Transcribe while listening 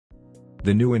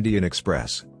The New Indian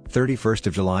Express, 31st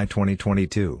of July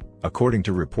 2022. According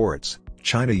to reports,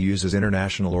 China uses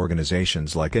international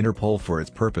organizations like Interpol for its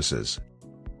purposes.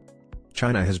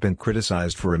 China has been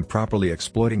criticized for improperly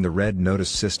exploiting the Red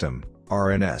Notice system,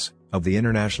 RNS, of the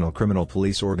International Criminal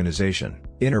Police Organization,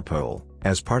 Interpol,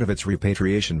 as part of its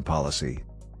repatriation policy.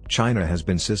 China has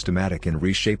been systematic in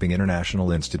reshaping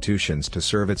international institutions to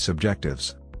serve its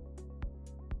objectives.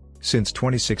 Since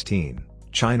 2016,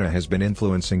 China has been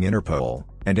influencing Interpol,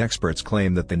 and experts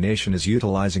claim that the nation is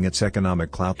utilizing its economic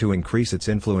clout to increase its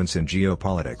influence in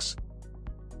geopolitics.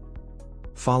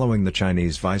 Following the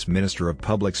Chinese Vice Minister of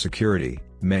Public Security,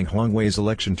 Meng Hongwei's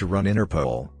election to run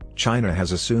Interpol, China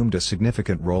has assumed a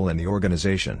significant role in the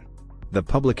organization. The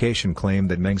publication claimed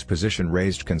that Meng's position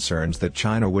raised concerns that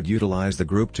China would utilize the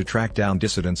group to track down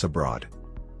dissidents abroad.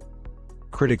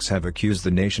 Critics have accused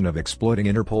the nation of exploiting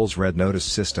Interpol's Red Notice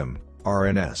system,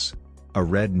 RNS. A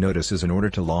Red Notice is an order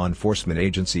to law enforcement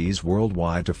agencies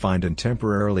worldwide to find and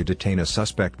temporarily detain a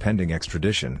suspect pending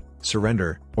extradition,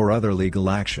 surrender, or other legal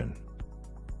action.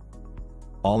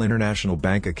 All international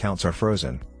bank accounts are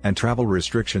frozen, and travel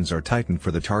restrictions are tightened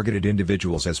for the targeted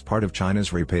individuals as part of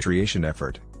China's repatriation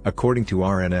effort, according to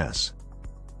RNS.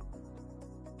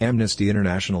 Amnesty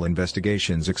International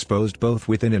investigations exposed both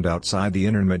within and outside the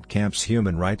internment camps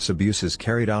human rights abuses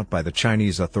carried out by the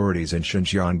Chinese authorities in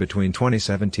Xinjiang between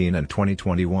 2017 and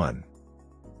 2021.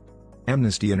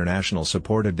 Amnesty International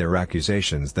supported their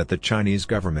accusations that the Chinese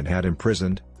government had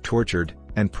imprisoned, tortured,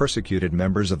 and persecuted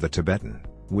members of the Tibetan,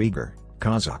 Uyghur,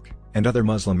 Kazakh, and other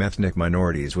Muslim ethnic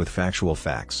minorities with factual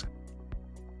facts.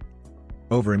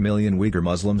 Over 1 million Uyghur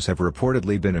Muslims have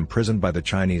reportedly been imprisoned by the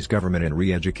Chinese government in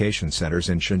re-education centers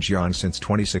in Xinjiang since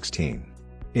 2016.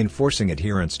 Enforcing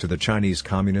adherence to the Chinese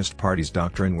Communist Party's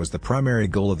doctrine was the primary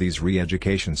goal of these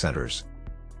re-education centers.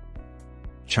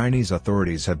 Chinese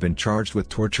authorities have been charged with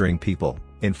torturing people,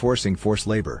 enforcing forced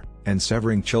labor, and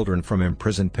severing children from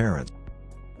imprisoned parents.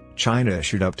 China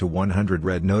issued up to 100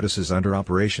 red notices under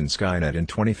Operation Skynet in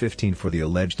 2015 for the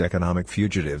alleged economic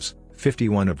fugitives,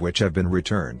 51 of which have been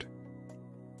returned.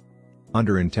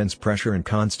 Under intense pressure and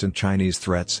constant Chinese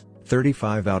threats,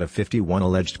 35 out of 51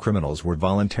 alleged criminals were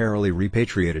voluntarily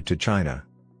repatriated to China.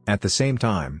 At the same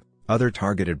time, other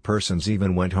targeted persons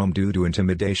even went home due to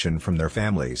intimidation from their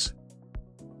families.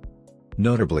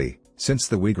 Notably, since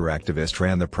the Uyghur activist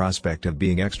ran the prospect of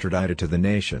being extradited to the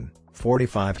nation,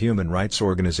 45 human rights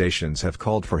organizations have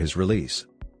called for his release.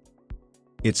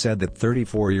 It said that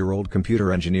 34-year-old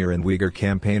computer engineer and Uyghur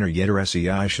campaigner Yedaresi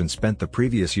Aishan spent the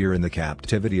previous year in the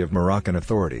captivity of Moroccan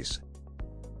authorities.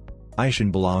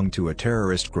 Aishan belonged to a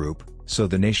terrorist group, so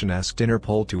the nation asked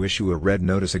Interpol to issue a red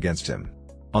notice against him.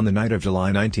 On the night of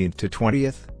July 19 to 20,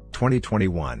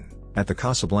 2021, at the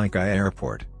Casablanca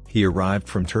airport, he arrived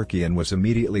from Turkey and was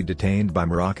immediately detained by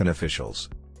Moroccan officials.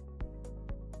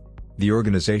 The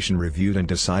organization reviewed and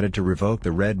decided to revoke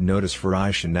the red notice for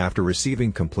Aishan after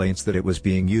receiving complaints that it was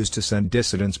being used to send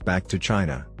dissidents back to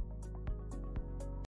China.